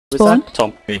Spawn.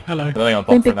 Tom. Hello.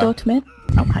 Bring big door to mid.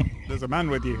 Oh, hi. There's a man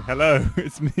with you. Hello,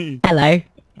 it's me. Hello.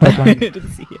 Didn't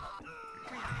see you.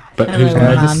 But Hello, who's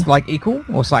man. is this like equal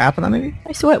or slight up in that movie? I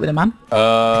used to work with a man.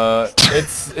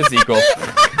 It's equal.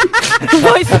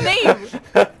 What's the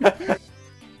name?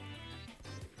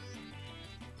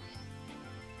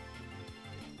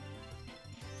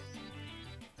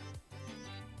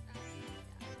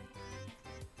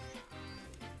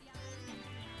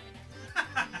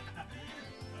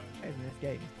 In this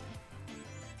game.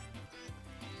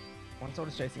 One sword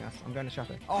is chasing us. I'm going to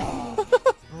Shadow. Oh!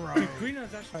 Right. Green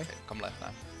is actually... Come left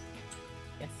now.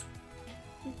 Yes.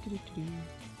 You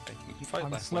can fight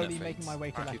I'm left slowly when it making fades. my way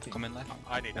to Alright, left. come in left.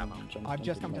 I need ammo. I've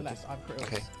just come to left. I've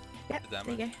critical. Okay. Yep, there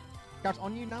you go. Scouts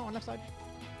on you now on left side.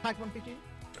 Tag 150.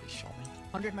 He shot me.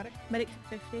 100 medic. Medic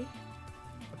 50.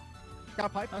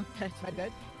 Scout pipe. I'm 30. Med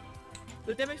dead.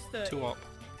 The demo's 30. 2 up.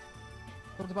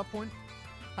 Swords above point.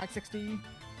 Tag 60.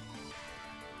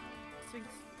 Swings.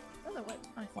 Oh no, wait.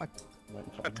 Nice. Wipe.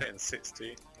 I'm paying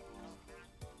 60.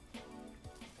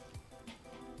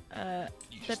 They're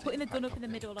putting the gun up in the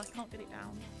middle. I can't get it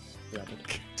down. Yeah, I did.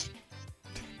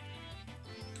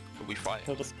 But we fight.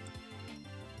 Kill this.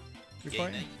 You're Yeah,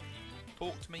 fighting? Nate.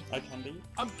 Talk to me. I can be.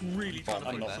 I'm really trying to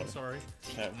I'm fight not them, sorry.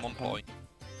 Yeah, 1 point.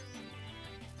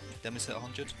 Then we set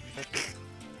 100.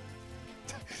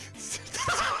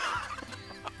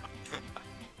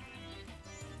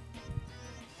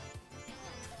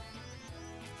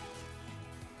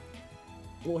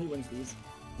 Oh, he wins these.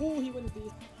 Oh, he wins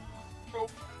these.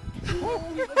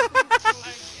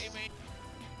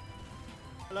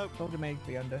 Hello. Soldier may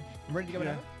be under. I'm ready to go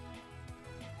Yeah. over.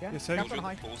 Yeah. Yes, sir. Scouts on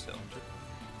high. Pause at 100.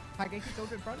 Tag 80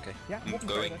 soldier in front. Okay. Yeah. I'm walking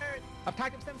going. further. I've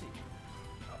tagged him 70.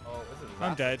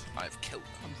 I'm dead. I've killed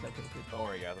them. I'm so good. Don't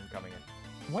worry guys, I'm coming in.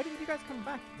 Why didn't you guys come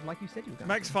back like you said you were going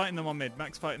Max to? fighting them on mid.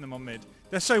 Max fighting them on mid.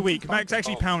 They're so weak. Max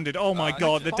actually Oh. pounded. Oh my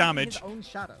god, the Fighting damage. his own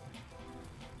shadow.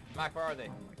 Mac, where are they?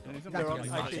 They're on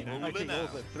He's I fighting think- all in now.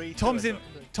 Tom's in.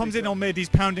 Tom's in on mid. He's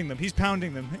pounding them. He's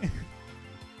pounding them.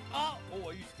 Oh,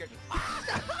 are you scared?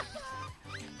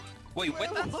 Wait,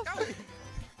 when that scout?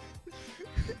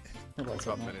 What's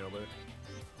up, mini over?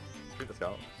 Shoot the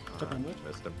scout.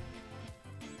 Missed him.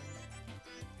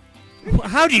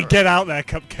 How do you get out there,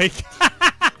 Cupcake?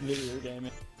 Video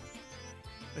gaming.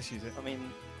 Let's use it. I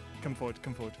mean, Come forward.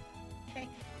 Come forward.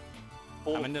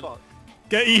 I'm in the...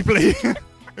 Get Eebly.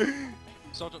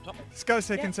 Sword up top. Scout's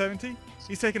taking Yeah. 70.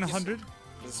 He's taking 100.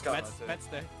 Meds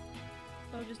there.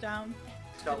 Soldier's down.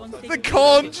 The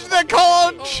conch! The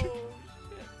conch!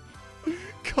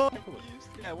 Conch!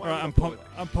 Yeah, Alright, I'm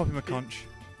popping my conch.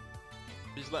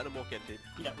 Just letting them walk in, dude.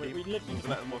 Yeah, we literally Just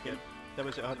let them walk in. That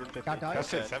was at 150. Scout died.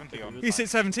 That's it, 70 on. He's at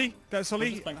 70. That's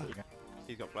Ollie.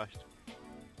 He's got flashed.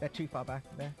 They're too far back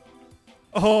there.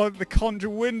 Oh, the conch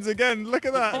wins again. Look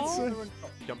at that.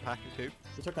 Jump pack in 2.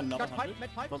 We took another Scout pipe. 100.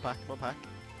 Med pipe. One pack.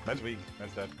 Med's weak.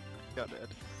 Med's dead. Got dead.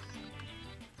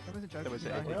 That was a joke. That was you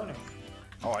it. guys.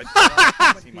 Oh,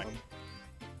 I see my...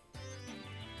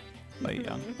 Late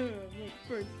young.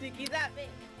 Sticky's at me.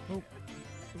 Oh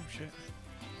shit.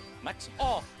 Max.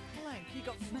 Oh, blank. He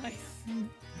got nice.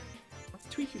 What's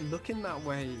Tweaky looking that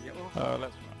way? Let's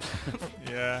run.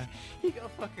 Yeah. He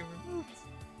got fucking removed.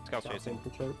 Scout's chasing.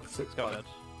 Scout dead.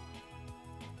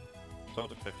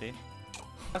 Sword at 15.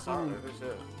 That's That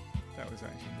was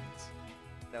actually nuts.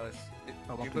 That was...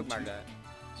 Oh, You bookmark that.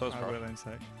 Sword's I will in a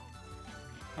sec.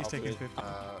 He's taking 50.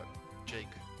 Jake.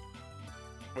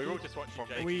 We were all just watching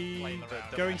Jake We playing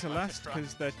around. going to last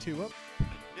because they're 2 up.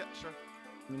 Yeah, sure.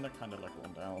 I mean, they're kind of like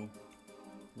one down.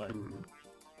 Like...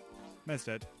 Med's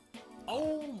dead.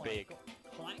 Oh my Big. god.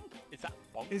 Plank? Is that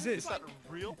bonk? Is it? Is that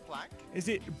a real plank? Is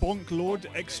it Bonk Lord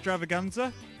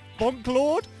Extravaganza? Bonk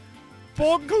Lord?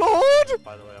 Bonk Lord?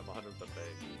 By the way, I'm 100%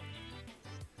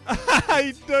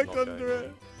 I ducked Not under going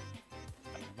it.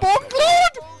 Bonk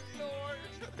Lord!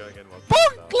 Going in one.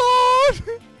 Bonk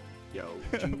Lord! Yo.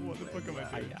 What the fuck am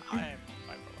I doing? I am.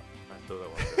 I still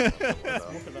don't want to. Let's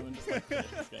walk at them and just like finish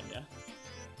this game, yeah?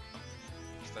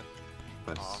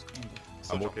 Nice.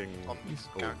 I'm walking. Oh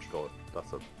god,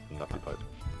 that's a nappy pipe.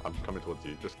 I'm coming towards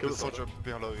you. Just kill the soldier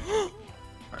below you.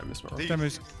 I missed my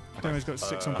Demo's got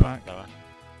 6 on pack.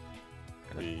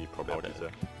 We probably have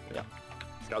to. Yeah.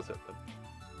 Scouts it then.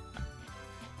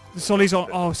 Solly's on.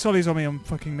 Oh, Solly's on me on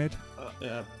fucking mid.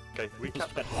 Yeah. Okay, we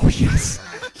cap that. Oh yes,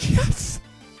 yes.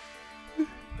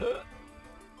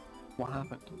 What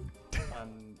happened?